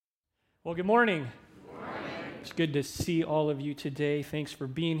Well, good morning. Good morning. It's good to see all of you today. Thanks for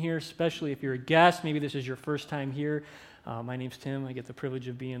being here, especially if you're a guest. Maybe this is your first time here. My name's Tim. I get the privilege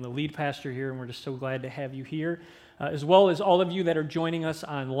of being the lead pastor here, and we're just so glad to have you here, as well as all of you that are joining us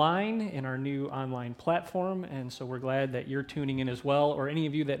online in our new online platform. And so we're glad that you're tuning in as well, or any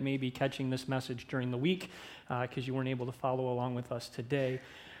of you that may be catching this message during the week because you weren't able to follow along with us today.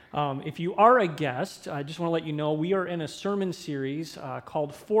 If you are a guest, I just want to let you know we are in a sermon series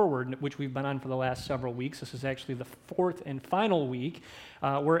called Forward, which we've been on for the last several weeks. This is actually the fourth and final week,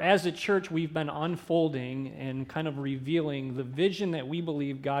 where as a church we've been unfolding and kind of revealing the vision that we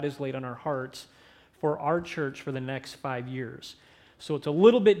believe God has laid on our hearts for our church for the next 5 years. So it's a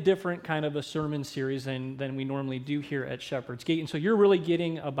little bit different kind of a sermon series than we normally do here at Shepherd's Gate. And so you're really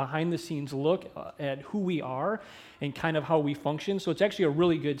getting a behind-the-scenes look at who we are and kind of how we function. So it's actually a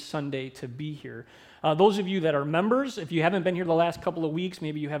really good Sunday to be here. Those of you that are members, if you haven't been here the last couple of weeks,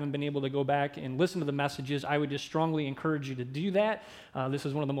 maybe you haven't been able to go back and listen to the messages, I would just strongly encourage you to do that. This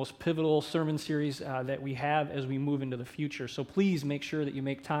is one of the most pivotal sermon series that we have as we move into the future. So please make sure that you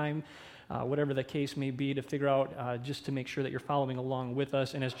make time, whatever the case may be, to figure out just to make sure that you're following along with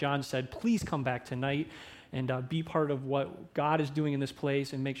us. And as John said, please come back tonight and be part of what God is doing in this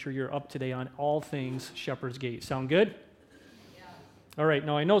place and make sure you're up to date on all things Shepherd's Gate. Sound good? Yeah. All right.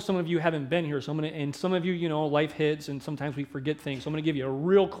 Now, I know some of you haven't been here, so and some of you, life hits and sometimes we forget things. So I'm going to give you a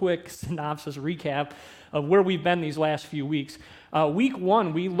real quick synopsis recap of where we've been these last few weeks. Week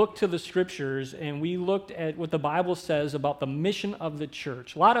 1, we looked to the scriptures and we looked at what the Bible says about the mission of the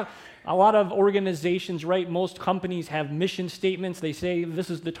church. A lot of organizations, right? Most companies have mission statements. They say this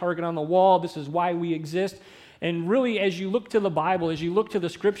is the target on the wall. This is why we exist. And really, as you look to the Bible, as you look to the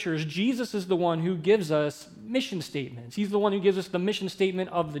scriptures, Jesus is the one who gives us mission statements. He's the one who gives us the mission statement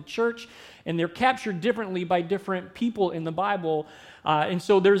of the church, and they're captured differently by different people in the Bible. And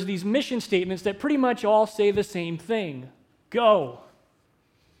so there's these mission statements that pretty much all say the same thing. Go.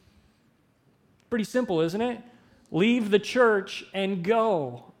 Pretty simple, isn't it? Leave the church and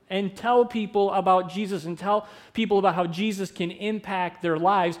go. And tell people about Jesus and tell people about how Jesus can impact their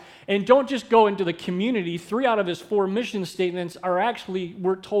lives. And don't just go into the community. 3 out of his 4 mission statements are actually,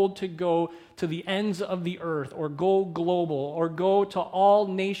 we're told to go to the ends of the earth, or go global, or go to all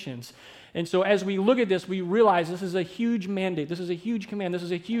nations. And so as we look at this, we realize this is a huge mandate. This is a huge command. This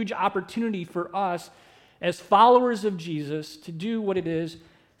is a huge opportunity for us as followers of Jesus to do what it is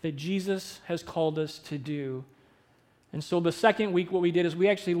that Jesus has called us to do. And so the second week, what we did is we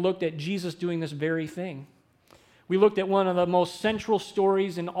actually looked at Jesus doing this very thing. We looked at one of the most central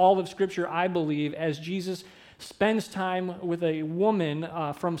stories in all of Scripture, I believe, as Jesus spends time with a woman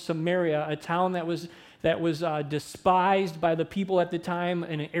from Samaria, a town that was despised by the people at the time,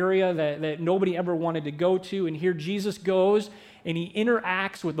 in an area that nobody ever wanted to go to. And here Jesus goes and he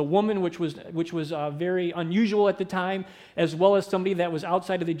interacts with the woman, which was very unusual at the time, as well as somebody that was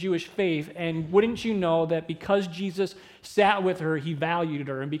outside of the Jewish faith. And wouldn't you know that because Jesus sat with her, he valued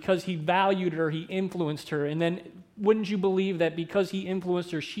her, and because he valued her, he influenced her. And then wouldn't you believe that because he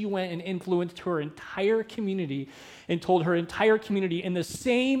influenced her, she went and influenced her entire community and told her entire community in the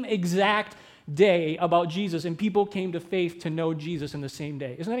same exact day about Jesus, and people came to faith to know Jesus in the same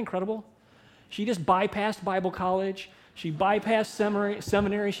day. Isn't that incredible? She just bypassed Bible college. She bypassed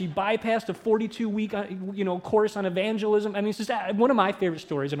seminary. She bypassed a 42-week course on evangelism. I mean, it's just one of my favorite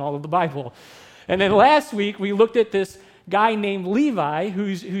stories in all of the Bible. And then last week, we looked at this guy named Levi,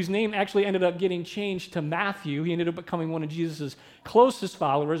 whose name actually ended up getting changed to Matthew. He ended up becoming one of Jesus' closest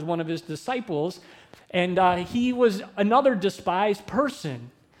followers, one of his disciples. And he was another despised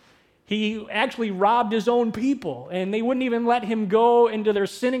person. He actually robbed his own people, and they wouldn't even let him go into their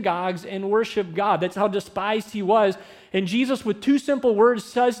synagogues and worship God. That's how despised he was. And Jesus, with 2 simple words,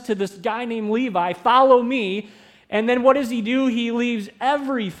 says to this guy named Levi, "Follow me." And then what does he do? He leaves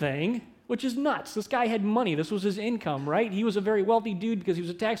everything, which is nuts. This guy had money. This was his income, right? He was a very wealthy dude because he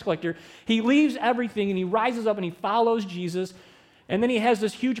was a tax collector. He leaves everything, and he rises up, and he follows Jesus. And then he has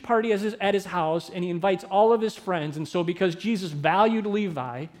this huge party at his house, and he invites all of his friends. And so because Jesus valued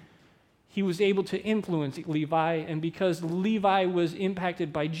Levi, he was able to influence Levi, and because Levi was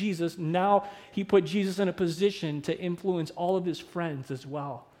impacted by Jesus, now he put Jesus in a position to influence all of his friends as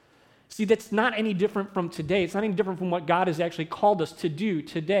well. See, that's not any different from today. It's not any different from what God has actually called us to do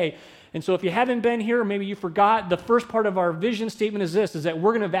today. And so if you haven't been here, or maybe you forgot, the first part of our vision statement is this, is that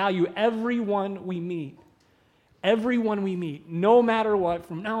we're going to value everyone we meet. Everyone we meet, no matter what,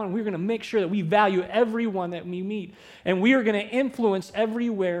 from now on, we're going to make sure that we value everyone that we meet. And we are going to influence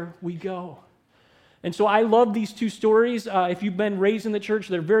everywhere we go. And so I love these two stories. If you've been raised in the church,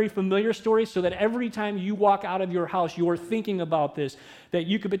 they're very familiar stories, so that every time you walk out of your house, you're thinking about this, that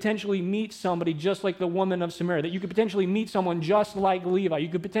you could potentially meet somebody just like the woman of Samaria, that you could potentially meet someone just like Levi. You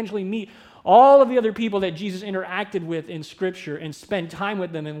could potentially meet all of the other people that Jesus interacted with in Scripture and spend time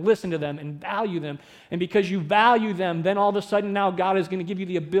with them and listen to them and value them. And because you value them, then all of a sudden now God is going to give you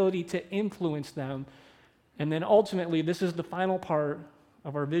the ability to influence them. And then ultimately, this is the final part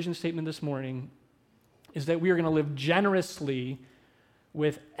of our vision statement this morning, is that we are going to live generously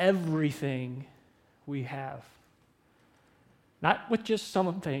with everything we have. Not with just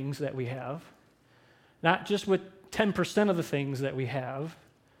some things that we have, not just with 10% of the things that we have.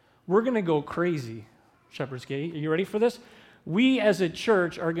 We're going to go crazy, Shepherd's Gate. Are you ready for this? We as a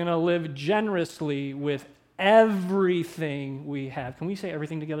church are going to live generously with everything we have. Can we say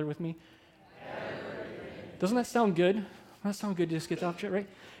everything together with me? Everything. Doesn't that sound good? Doesn't that sound good to just get off shit, right?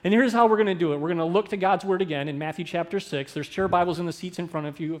 And here's how we're going to do it. We're going to look to God's Word again in Matthew chapter 6. There's chair Bibles in the seats in front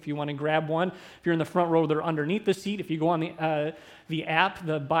of you if you want to grab one. If you're in the front row, they're underneath the seat. If you go on the app,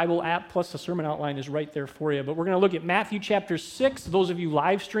 the Bible app, plus the sermon outline is right there for you. But we're going to look at Matthew chapter 6. Those of you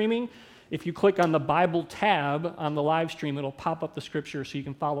live streaming, if you click on the Bible tab on the live stream, it'll pop up the Scripture so you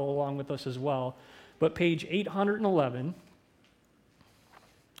can follow along with us as well. But page 811.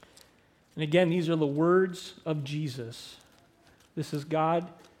 And again, these are the words of Jesus. This is God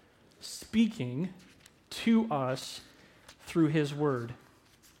speaking to us through His Word.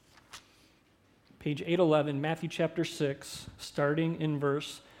 Page 811, Matthew chapter 6, starting in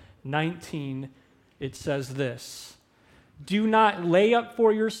verse 19, it says this: "Do not lay up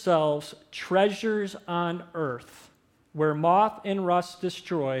for yourselves treasures on earth, where moth and rust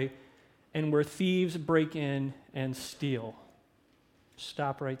destroy, and where thieves break in and steal."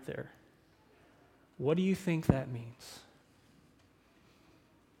 Stop right there. What do you think that means?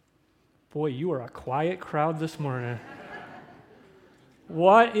 Boy, you are a quiet crowd this morning.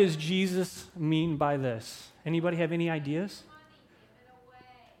 What does Jesus mean by this? Anybody have any ideas?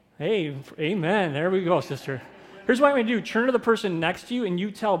 Hey, amen. There we go, sister. Here's what I'm going to do. Turn to the person next to you and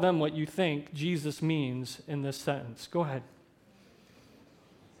you tell them what you think Jesus means in this sentence. Go ahead.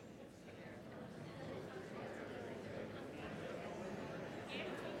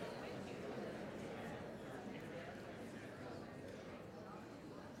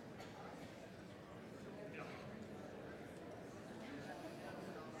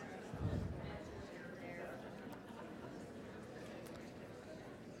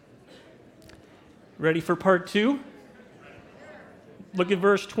 Ready for part 2? Look at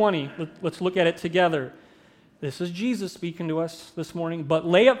verse 20. Let's look at it together. This is Jesus speaking to us this morning. "But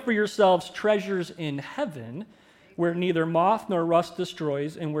lay up for yourselves treasures in heaven, where neither moth nor rust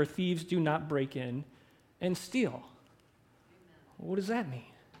destroys, and where thieves do not break in and steal." What does that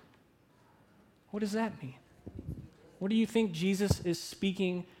mean? What does that mean? What do you think Jesus is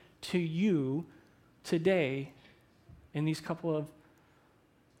speaking to you today in these couple of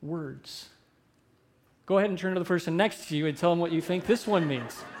words? Go ahead and turn to the person next to you and tell them what you think this one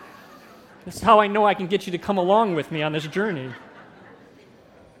means. This is how I know I can get you to come along with me on this journey.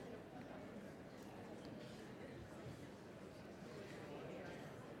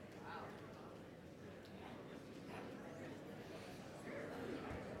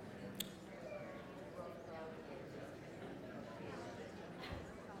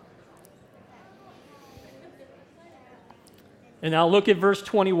 And now look at verse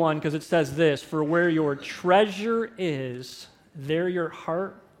 21, because it says this: "For where your treasure is, there your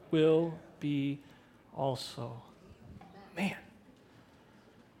heart will be also." Man.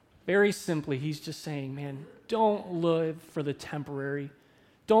 Very simply, he's just saying, man, don't live for the temporary.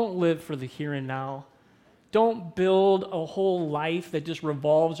 Don't live for the here and now. Don't build a whole life that just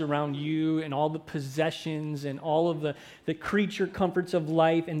revolves around you and all the possessions and all of the creature comforts of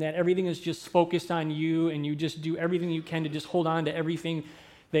life, and that everything is just focused on you and you just do everything you can to just hold on to everything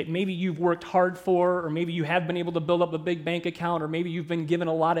that maybe you've worked hard for, or maybe you have been able to build up a big bank account, or maybe you've been given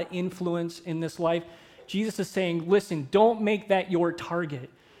a lot of influence in this life. Jesus is saying, listen, don't make that your target.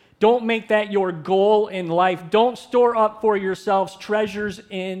 Don't make that your goal in life. Don't store up for yourselves treasures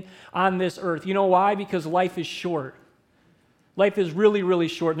on this earth. You know why? Because life is short. Life is really, really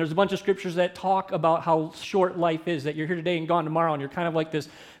short. And there's a bunch of scriptures that talk about how short life is, that you're here today and gone tomorrow, and you're kind of like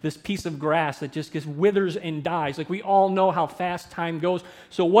this piece of grass that just withers and dies. Like, we all know how fast time goes.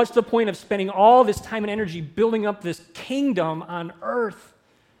 So what's the point of spending all this time and energy building up this kingdom on earth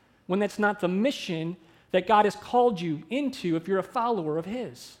when that's not the mission that God has called you into if you're a follower of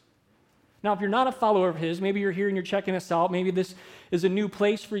His? Now, if you're not a follower of his, maybe you're here and you're checking us out, maybe this is a new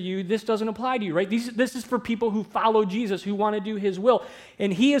place for you, this doesn't apply to you, right? This is for people who follow Jesus, who want to do his will.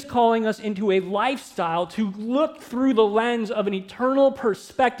 And he is calling us into a lifestyle to look through the lens of an eternal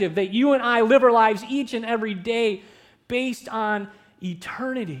perspective, that you and I live our lives each and every day based on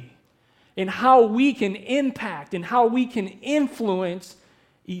eternity and how we can impact and how we can influence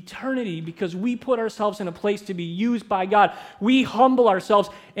eternity, because we put ourselves in a place to be used by God. We humble ourselves,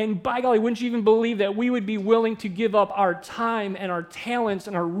 and by golly, wouldn't you even believe that we would be willing to give up our time and our talents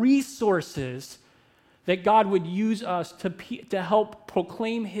and our resources, that God would use us to help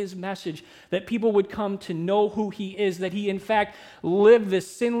proclaim his message, that people would come to know who he is, that he in fact lived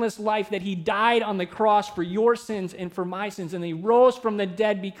this sinless life, that he died on the cross for your sins and for my sins, and he rose from the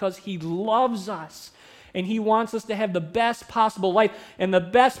dead because he loves us. And he wants us to have the best possible life. And the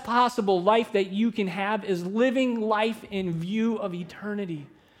best possible life that you can have is living life in view of eternity.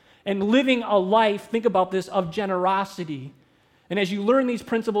 And living a life, think about this, of generosity. And as you learn these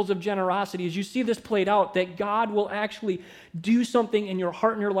principles of generosity, as you see this played out, that God will actually do something in your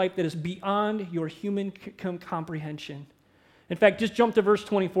heart and your life that is beyond your human comprehension. In fact, just jump to verse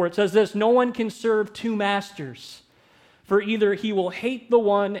 24. It says this: "No one can serve two masters, for either he will hate the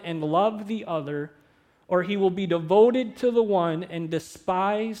one and love the other, or he will be devoted to the one and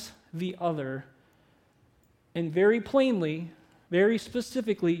despise the other." And very plainly, very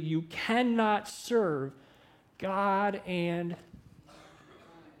specifically, you cannot serve God and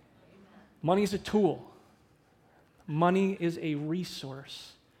money is a tool. Money is a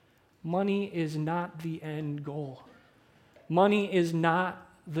resource. Money is not the end goal. Money is not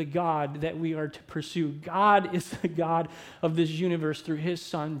the God that we are to pursue. God is the God of this universe through his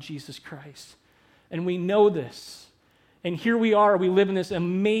Son, Jesus Christ. And we know this. And here we are, we live in this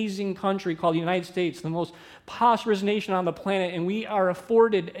amazing country called the United States, the most prosperous nation on the planet, and we are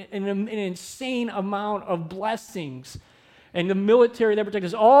afforded an insane amount of blessings. And the military that protects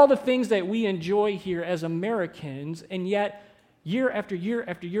us, all the things that we enjoy here as Americans, and yet year after year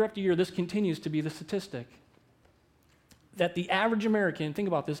after year after year, this continues to be the statistic. That the average American, think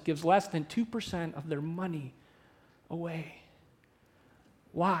about this, gives less than 2% of their money away.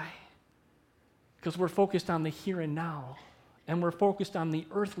 Why? Because we're focused on the here and now, and we're focused on the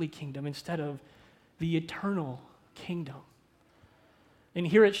earthly kingdom instead of the eternal kingdom. And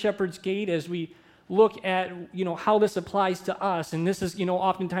here at Shepherd's Gate, as we look at, how this applies to us, and this is,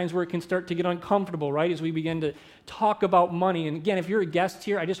 oftentimes where it can start to get uncomfortable, right, as we begin to talk about money. And again, if you're a guest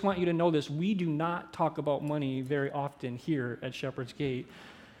here, I just want you to know this: we do not talk about money very often here at Shepherd's Gate.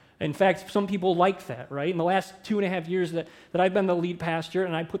 In fact, some people like that, right? In the last 2.5 years that I've been the lead pastor,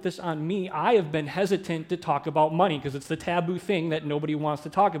 and I put this on me, I have been hesitant to talk about money because it's the taboo thing that nobody wants to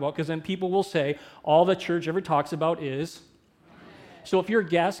talk about, because then people will say, all the church ever talks about is. So if you're a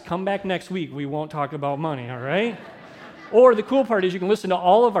guest, come back next week. We won't talk about money, all right? Or the cool part is you can listen to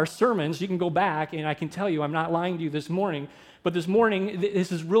all of our sermons. You can go back, and I can tell you, I'm not lying to you this morning, but this morning,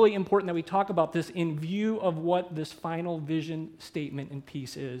 this is really important that we talk about this in view of what this final vision statement and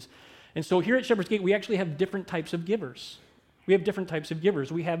piece is. And so here at Shepherd's Gate, we actually have different types of givers. We have different types of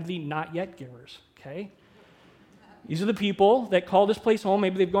givers. We have the not yet givers, okay? These are the people that call this place home.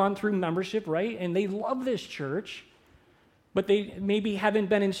 Maybe they've gone through membership, right? And they love this church, but they maybe haven't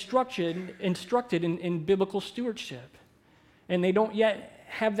been instructed in biblical stewardship. And they don't yet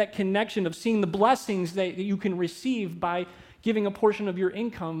have that connection of seeing the blessings that you can receive by giving a portion of your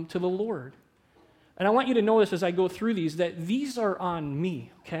income to the Lord. And I want you to know this as I go through these, that these are on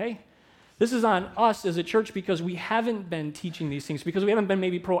me, okay? This is on us as a church because we haven't been teaching these things, because we haven't been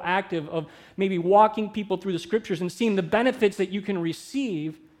maybe proactive of maybe walking people through the scriptures and seeing the benefits that you can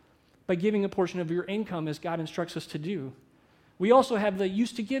receive by giving a portion of your income as God instructs us to do. We also have the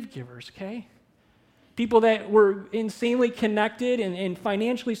used to give givers, okay? People that were insanely connected and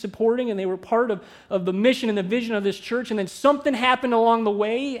financially supporting, and they were part of the mission and the vision of this church, and then something happened along the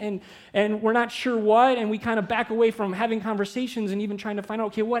way, and we're not sure what, and we kind of back away from having conversations and even trying to find out,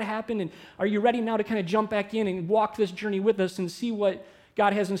 okay, what happened, and are you ready now to kind of jump back in and walk this journey with us and see what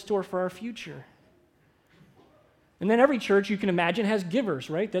God has in store for our future? And then every church, you can imagine, has givers,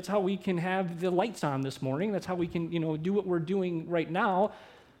 right? That's how we can have the lights on this morning. That's how we can, do what we're doing right now.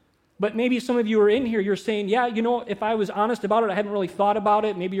 But maybe some of you are in here, you're saying, yeah, if I was honest about it, I hadn't really thought about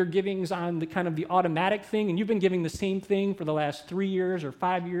it. Maybe your giving's on the kind of the automatic thing, and you've been giving the same thing for the last 3 years or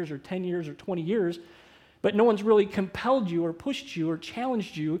 5 years or 10 years or 20 years, but no one's really compelled you or pushed you or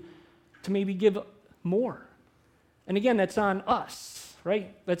challenged you to maybe give more. And again, that's on us,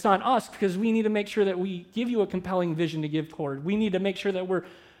 right? That's on us, because we need to make sure that we give you a compelling vision to give toward. We need to make sure that we're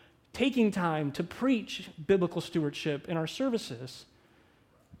taking time to preach biblical stewardship in our services.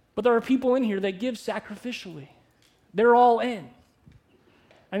 But there are people in here that give sacrificially. They're all in.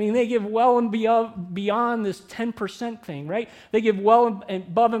 I mean, they give well and beyond this 10% thing, right? They give well and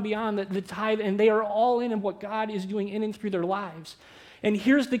above and beyond the tithe, and they are all in what God is doing in and through their lives. And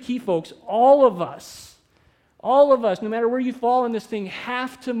here's the key, folks. All of us, no matter where you fall in this thing,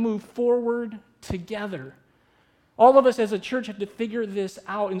 have to move forward together. All of us as a church have to figure this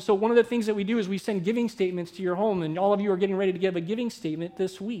out. And so one of the things that we do is we send giving statements to your home, and all of you are getting ready to give a giving statement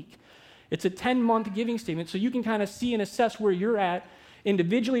this week. It's a 10-month giving statement, so you can kind of see and assess where you're at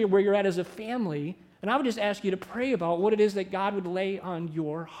individually or where you're at as a family. And I would just ask you to pray about what it is that God would lay on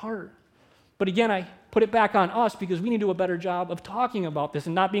your heart. But again, I put it back on us because we need to do a better job of talking about this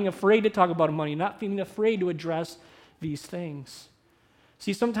and not being afraid to talk about money, not being afraid to address these things.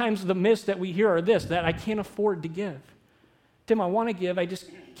 See, sometimes the myths that we hear are this, that I can't afford to give. Tim, I want to give, I just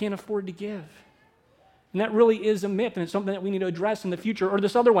can't afford to give. And that really is a myth, and it's something that we need to address in the future. Or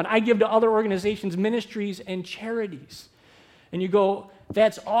this other one, I give to other organizations, ministries, and charities. And you go,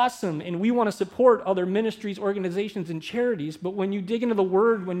 that's awesome, and we want to support other ministries, organizations, and charities, but when you dig into the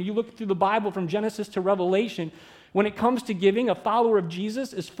Word, when you look through the Bible from Genesis to Revelation, when it comes to giving, a follower of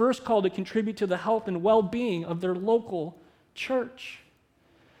Jesus is first called to contribute to the health and well-being of their local church.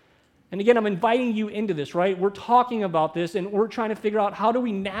 And again, I'm inviting you into this, right? We're talking about this, and we're trying to figure out how do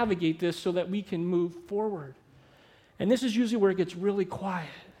we navigate this so that we can move forward. And this is usually where it gets really quiet,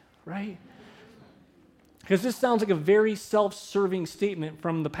 right? Because this sounds like a very self-serving statement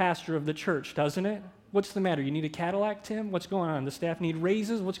from the pastor of the church, doesn't it? What's the matter? You need a Cadillac, Tim? What's going on? The staff need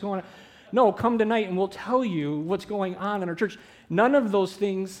raises? What's going on? No, come tonight and we'll tell you what's going on in our church. None of those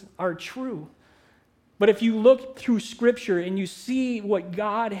things are true. But if you look through Scripture and you see what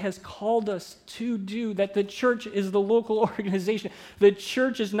God has called us to do, that the church is the local organization, the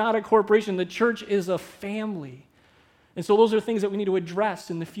church is not a corporation, the church is a family. And so those are things that we need to address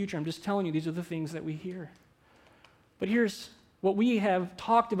in the future. I'm just telling you, these are the things that we hear. But here's what we have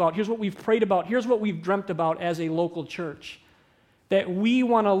talked about. Here's what we've prayed about. Here's what we've dreamt about as a local church. That we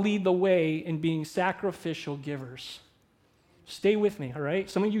want to lead the way in being sacrificial givers. Stay with me, all right?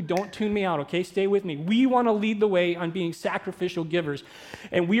 Some of you don't tune me out, okay? Stay with me. We want to lead the way on being sacrificial givers.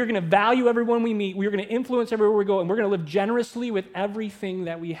 And we are going to value everyone we meet. We are going to influence everywhere we go. And we're going to live generously with everything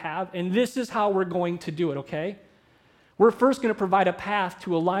that we have. And this is how we're going to do it, okay? We're first going to provide a path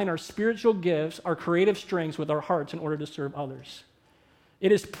to align our spiritual gifts, our creative strengths with our hearts in order to serve others.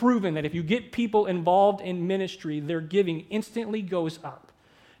 It is proven that if you get people involved in ministry, their giving instantly goes up.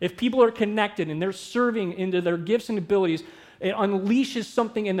 If people are connected and they're serving into their gifts and abilities, it unleashes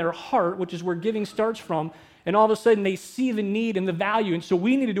something in their heart, which is where giving starts from, and all of a sudden they see the need and the value. And so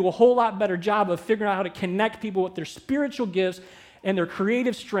we need to do a whole lot better job of figuring out how to connect people with their spiritual gifts and their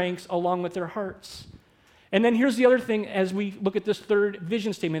creative strengths along with their hearts. And then here's the other thing as we look at this third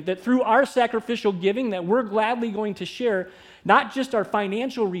vision statement, that through our sacrificial giving that we're gladly going to share not just our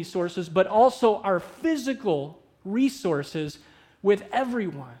financial resources, but also our physical resources with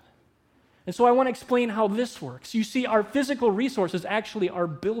everyone. And so I want to explain how this works. You see, our physical resources actually are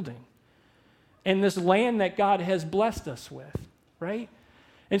building and this land that God has blessed us with, right?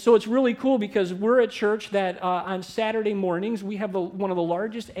 And so it's really cool because we're a church that on Saturday mornings, we have one of the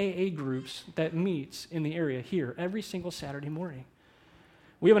largest AA groups that meets in the area here every single Saturday morning.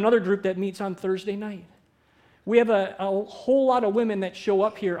 We have another group that meets on Thursday night. We have a whole lot of women that show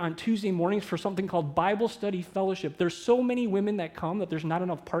up here on Tuesday mornings for something called Bible Study Fellowship. There's so many women that come that there's not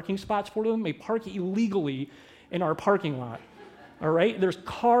enough parking spots for them. They park illegally in our parking lot, all right? There's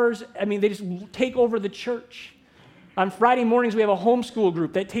cars. I mean, they just take over the church. On Friday mornings, we have a homeschool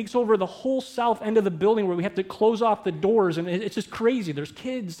group that takes over the whole south end of the building where we have to close off the doors, and it's just crazy. There's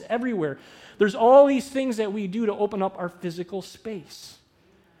kids everywhere. There's all these things that we do to open up our physical space.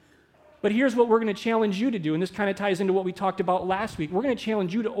 But here's what we're going to challenge you to do, and this kind of ties into what we talked about last week. We're going to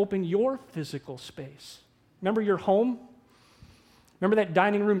challenge you to open your physical space. Remember your home? Remember that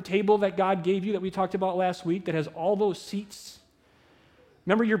dining room table that God gave you that we talked about last week that has all those seats?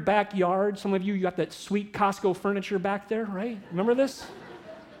 Remember your backyard? Some of you got that sweet Costco furniture back there, right? Remember this?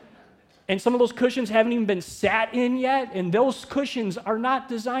 And some of those cushions haven't even been sat in yet, and those cushions are not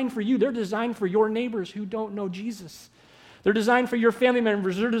designed for you. They're designed for your neighbors who don't know Jesus. They're designed for your family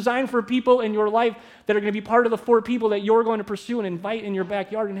members. They're designed for people in your life that are going to be part of the 4 people that you're going to pursue and invite in your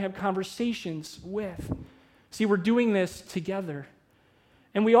backyard and have conversations with. See, we're doing this together.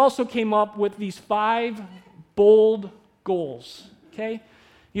 And we also came up with these 5 bold goals, okay?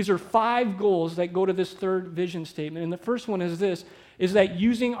 These are 5 goals that go to this third vision statement. And the first one is this, is that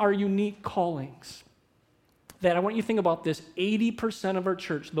using our unique callings, that I want you to think about this, 80% of our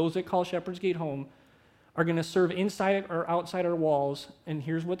church, those that call Shepherd's Gate home, are going to serve inside or outside our walls, and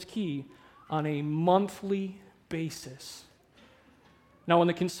here's what's key, on a monthly basis. Now, when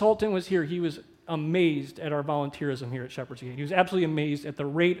the consultant was here, he was amazed at our volunteerism here at Shepherd's Gate. He was absolutely amazed at the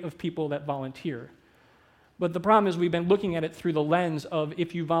rate of people that volunteer. But the problem is we've been looking at it through the lens of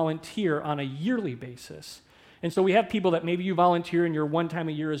if you volunteer on a yearly basis. And so we have people that maybe you volunteer and your one time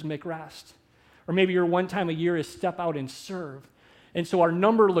a year is make rest. Or maybe your one time a year is step out and serve. And so our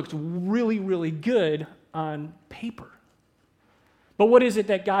number looks really, really good on paper. But what is it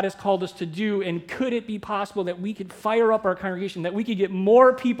that God has called us to do? And could it be possible that we could fire up our congregation, that we could get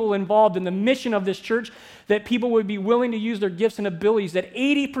more people involved in the mission of this church, that people would be willing to use their gifts and abilities, that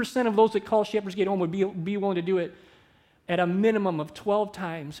 80% of those that call Shepherd's Gate home would be willing to do it at a minimum of 12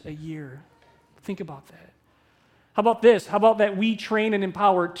 times a year? Think about that. How about this? How about that we train and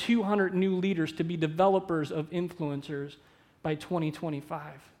empower 200 new leaders to be developers of influencers by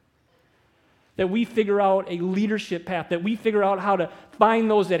 2025? That we figure out a leadership path, that we figure out how to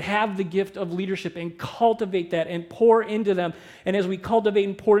find those that have the gift of leadership and cultivate that and pour into them. And as we cultivate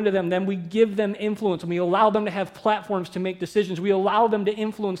and pour into them, then we give them influence and we allow them to have platforms to make decisions. We allow them to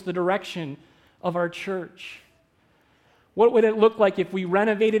influence the direction of our church. What would it look like if we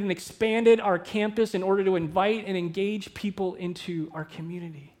renovated and expanded our campus in order to invite and engage people into our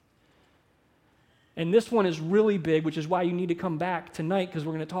community? And this one is really big, which is why you need to come back tonight, because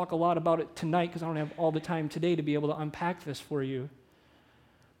we're going to talk a lot about it tonight, because I don't have all the time today to be able to unpack this for you.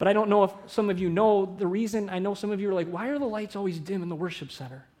 But I don't know if some of you know the reason. I know some of you are like, why are the lights always dim in the worship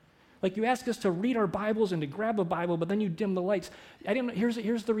center? Like, you ask us to read our Bibles and to grab a Bible, but then you dim the lights.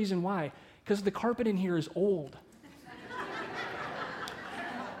 Here's the reason why. Because the carpet in here is old.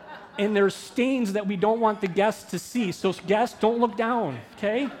 And there's stains that we don't want the guests to see. So guests, don't look down,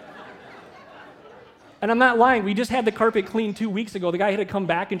 okay? And I'm not lying. We just had the carpet cleaned 2 weeks ago. The guy had to come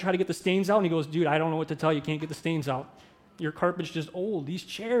back and try to get the stains out, and he goes, dude, I don't know what to tell you. You can't get the stains out. Your carpet's just old. These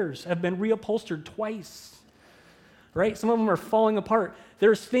chairs have been reupholstered twice, right? Some of them are falling apart.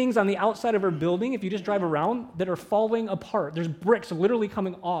 There's things on the outside of our building, if you just drive around, that are falling apart. There's bricks literally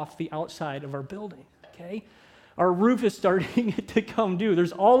coming off the outside of our building, okay? Our roof is starting to come due.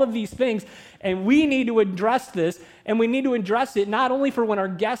 There's all of these things, and we need to address this, and we need to address it not only for when our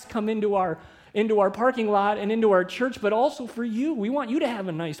guests come into our parking lot and into our church, but also for you. We want you to have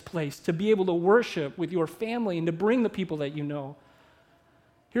a nice place to be able to worship with your family and to bring the people that you know.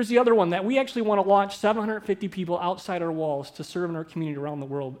 Here's the other one, that we actually want to launch 750 people outside our walls to serve in our community around the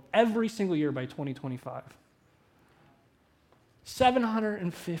world every single year by 2025.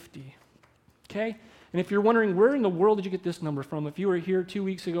 750, okay? And if you're wondering, where in the world did you get this number from? If you were here 2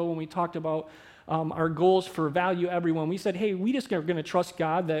 weeks ago when we talked about our goals for Value Everyone, we said, hey, we just are going to trust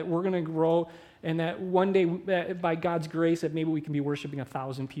God that we're going to grow, and that one day, by God's grace, that maybe we can be worshiping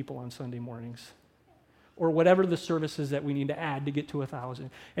 1,000 people on Sunday mornings, or whatever the services that we need to add to get to 1,000.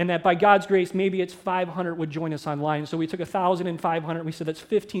 And that by God's grace, maybe it's 500 would join us online. So we took 1,000 and 500, we said that's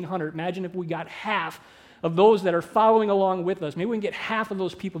 1,500. Imagine if we got half of those that are following along with us. Maybe we can get half of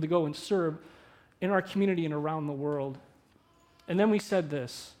those people to go and serve in our community and around the world. And then we said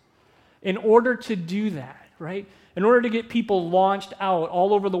this, in order to do that, right? In order to get people launched out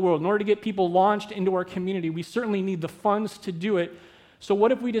all over the world, in order to get people launched into our community, we certainly need the funds to do it. So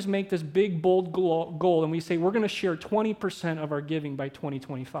what if we just make this big, bold goal and we say we're going to share 20% of our giving by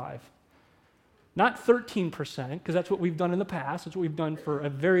 2025? Not 13%, because that's what we've done in the past. That's what we've done for a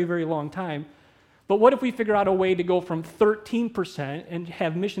very, very long time. But what if we figure out a way to go from 13% and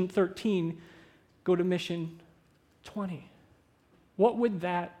have mission 13 go to mission 20? What would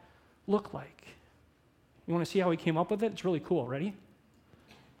that look like? You want to see how we came up with it? It's really cool. Ready?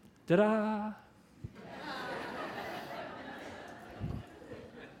 Ta-da!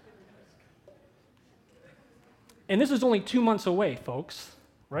 And this is only 2 months away, folks,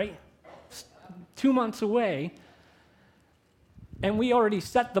 right? 2 months away. And we already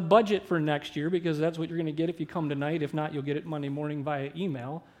set the budget for next year, because that's what you're going to get if you come tonight. If not, you'll get it Monday morning via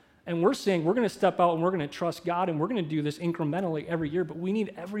email. And we're saying we're going to step out and we're going to trust God, and we're going to do this incrementally every year, but we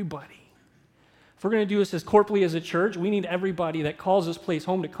need everybody. If we're going to do this as corporately as a church, we need everybody that calls this place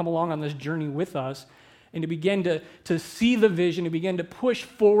home to come along on this journey with us and to begin to see the vision, to begin to push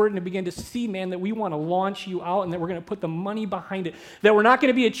forward, and to begin to see, man, that we want to launch you out and that we're going to put the money behind it. That we're not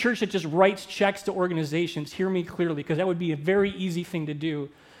going to be a church that just writes checks to organizations, hear me clearly, because that would be a very easy thing to do.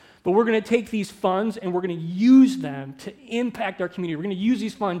 But we're going to take these funds and we're going to use them to impact our community. We're going to use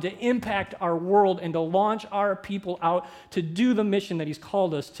these funds to impact our world and to launch our people out to do the mission that He's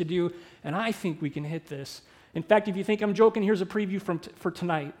called us to do. And I think we can hit this. In fact, if you think I'm joking, here's a preview for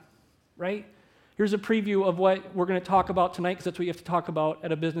tonight, right? Here's a preview of what we're going to talk about tonight, because that's what you have to talk about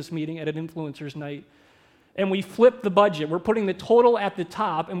at a business meeting, at an influencers night. and we flip the budget. We're putting the total at the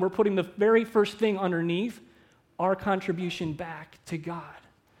top, and we're putting the very first thing underneath, our contribution back to God.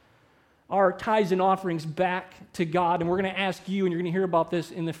 Our tithes and offerings back to God. And we're going to ask you, and you're going to hear about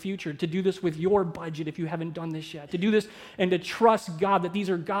this in the future, to do this with your budget if you haven't done this yet. To do this and to trust God that these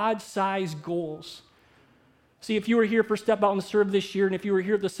are God-sized goals. See, if you were here for Step Out and Serve this year, and if you were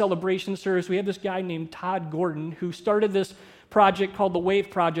here at the celebration service, we have this guy named Todd Gordon who started this project called the Wave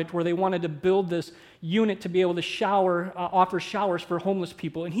Project, where they wanted to build this unit to be able to offer showers for homeless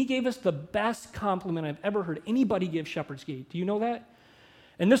people. And he gave us the best compliment I've ever heard anybody give Shepherd's Gate. Do you know that?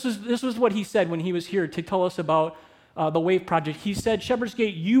 And this was what he said when he was here to tell us about the Wave Project. He said, Shepherd's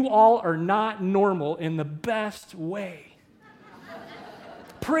Gate, you all are not normal in the best way.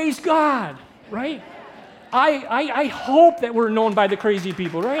 Praise God, right? I hope that we're known by the crazy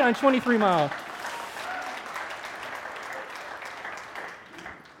people, right, on 23 Mile.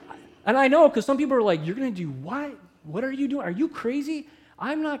 And I know, because some people are like, you're going to do what? What are you doing? Are you crazy?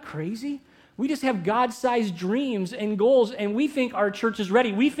 I'm not crazy. We just have God-sized dreams and goals, and we think our church is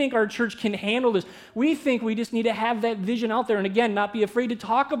ready. We think our church can handle this. We think we just need to have that vision out there, and again, not be afraid to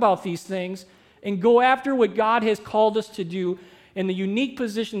talk about these things and go after what God has called us to do in the unique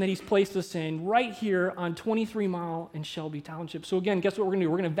position that he's placed us in right here on 23 Mile in Shelby Township. So again, guess what we're going to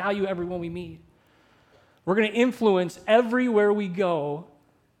do? We're going to value everyone we meet. We're going to influence everywhere we go,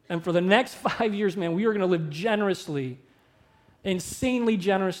 and for the next 5 years, man, we are going to live generously, insanely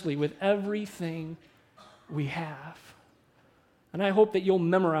generously with everything we have. And I hope that you'll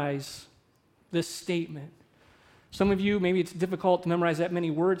memorize this statement. Some of you, maybe it's difficult to memorize that many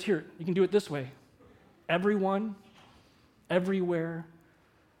words. Here, you can do it this way. Everyone, everywhere,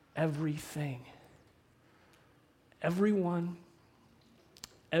 everything. Everyone,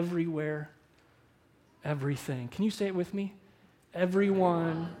 everywhere, everything. Can you say it with me?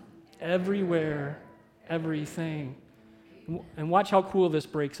 Everyone, everywhere, everything. And watch how cool this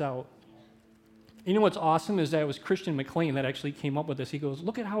breaks out. You know what's awesome is that it was Christian McLean that actually came up with this. He goes,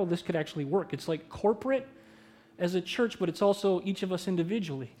 look at how this could actually work. It's like corporate as a church, but it's also each of us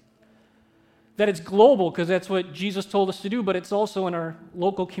individually. That it's global because that's what Jesus told us to do, but it's also in our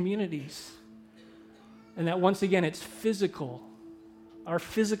local communities. And that once again, it's physical. Our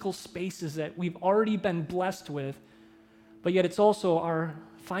physical spaces that we've already been blessed with, but yet it's also our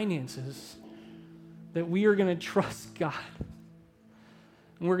finances. That we are going to trust God.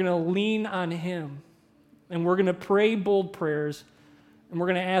 And we're going to lean on him. And we're going to pray bold prayers. And we're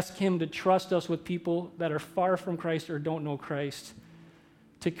going to ask him to trust us with people that are far from Christ or don't know Christ,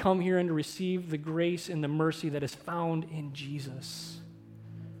 to come here and to receive the grace and the mercy that is found in Jesus.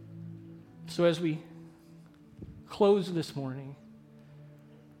 So as we close this morning,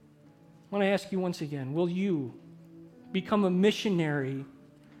 I want to ask you once again, will you become a missionary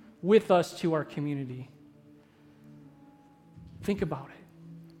with us to our community? Think about it.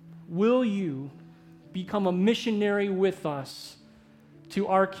 Will you become a missionary with us to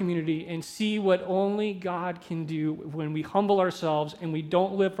our community and see what only God can do when we humble ourselves and we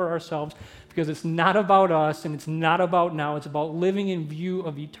don't live for ourselves, because it's not about us and it's not about now. It's about living in view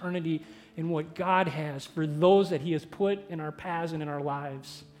of eternity and what God has for those that he has put in our paths and in our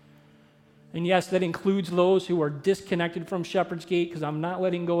lives. And yes, that includes those who are disconnected from Shepherd's Gate, because I'm not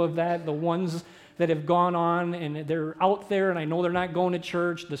letting go of that. The ones that have gone on and they're out there, and I know they're not going to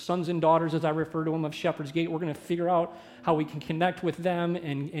church, the sons and daughters, as I refer to them, of Shepherd's Gate, we're going to figure out how we can connect with them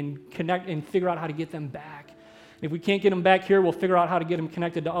and connect and figure out how to get them back. If we can't get them back here, we'll figure out how to get them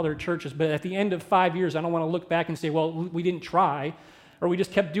connected to other churches. But at the end of 5 years, I don't want to look back and say, well, we didn't try, or we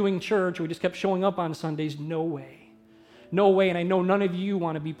just kept doing church, or we just kept showing up on Sundays. No way. No way, and I know none of you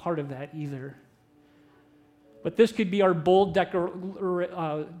want to be part of that either. But this could be our bold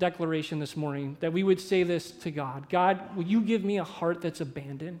declaration this morning, that we would say this to God. God, will you give me a heart that's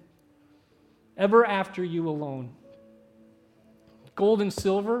abandoned, ever after you alone? Gold and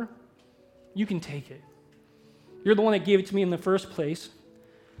silver, you can take it. You're the one that gave it to me in the first place.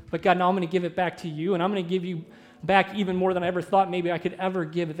 But God, now I'm going to give it back to you, and I'm going to give you back even more than I ever thought maybe I could ever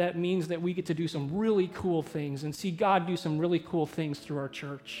give. That means that we get to do some really cool things and see God do some really cool things through our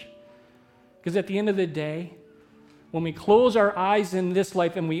church. Because at the end of the day, when we close our eyes in this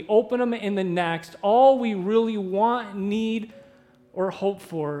life and we open them in the next, all we really want, need, or hope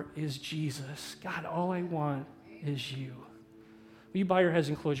for is Jesus. God, all I want is you. Will you bow your heads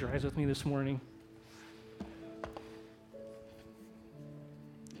and close your eyes with me this morning?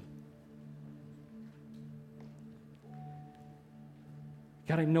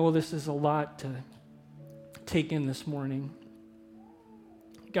 God, I know this is a lot to take in this morning.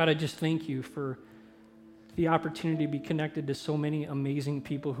 God, I just thank you for the opportunity to be connected to so many amazing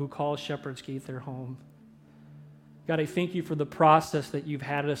people who call Shepherd's Gate their home. God, I thank you for the process that you've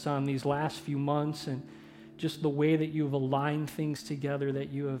had us on these last few months and just the way that you've aligned things together, that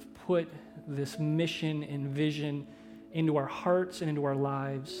you have put this mission and vision into our hearts and into our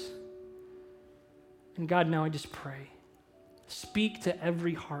lives. And God, now I just pray, speak to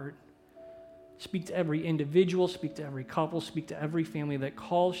every heart, speak to every individual, speak to every couple, speak to every family that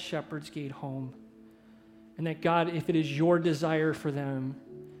calls Shepherd's Gate home. And that, God, if it is your desire for them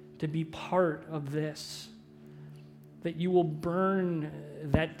to be part of this, that you will burn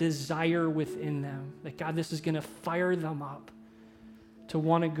that desire within them. That, God, this is going to fire them up to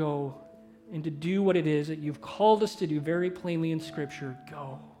want to go and to do what it is that you've called us to do very plainly in Scripture.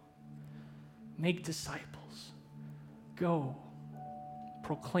 Go. Make disciples. Go.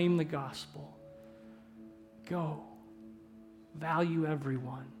 Proclaim the gospel. Go. Value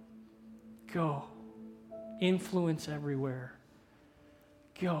everyone. Go. Influence everywhere.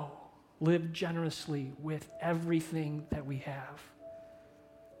 Go. Live generously with everything that we have.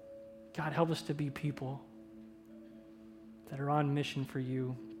 God, help us to be people that are on mission for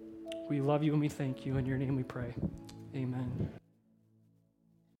you. We love you and we thank you. In your name we pray. Amen.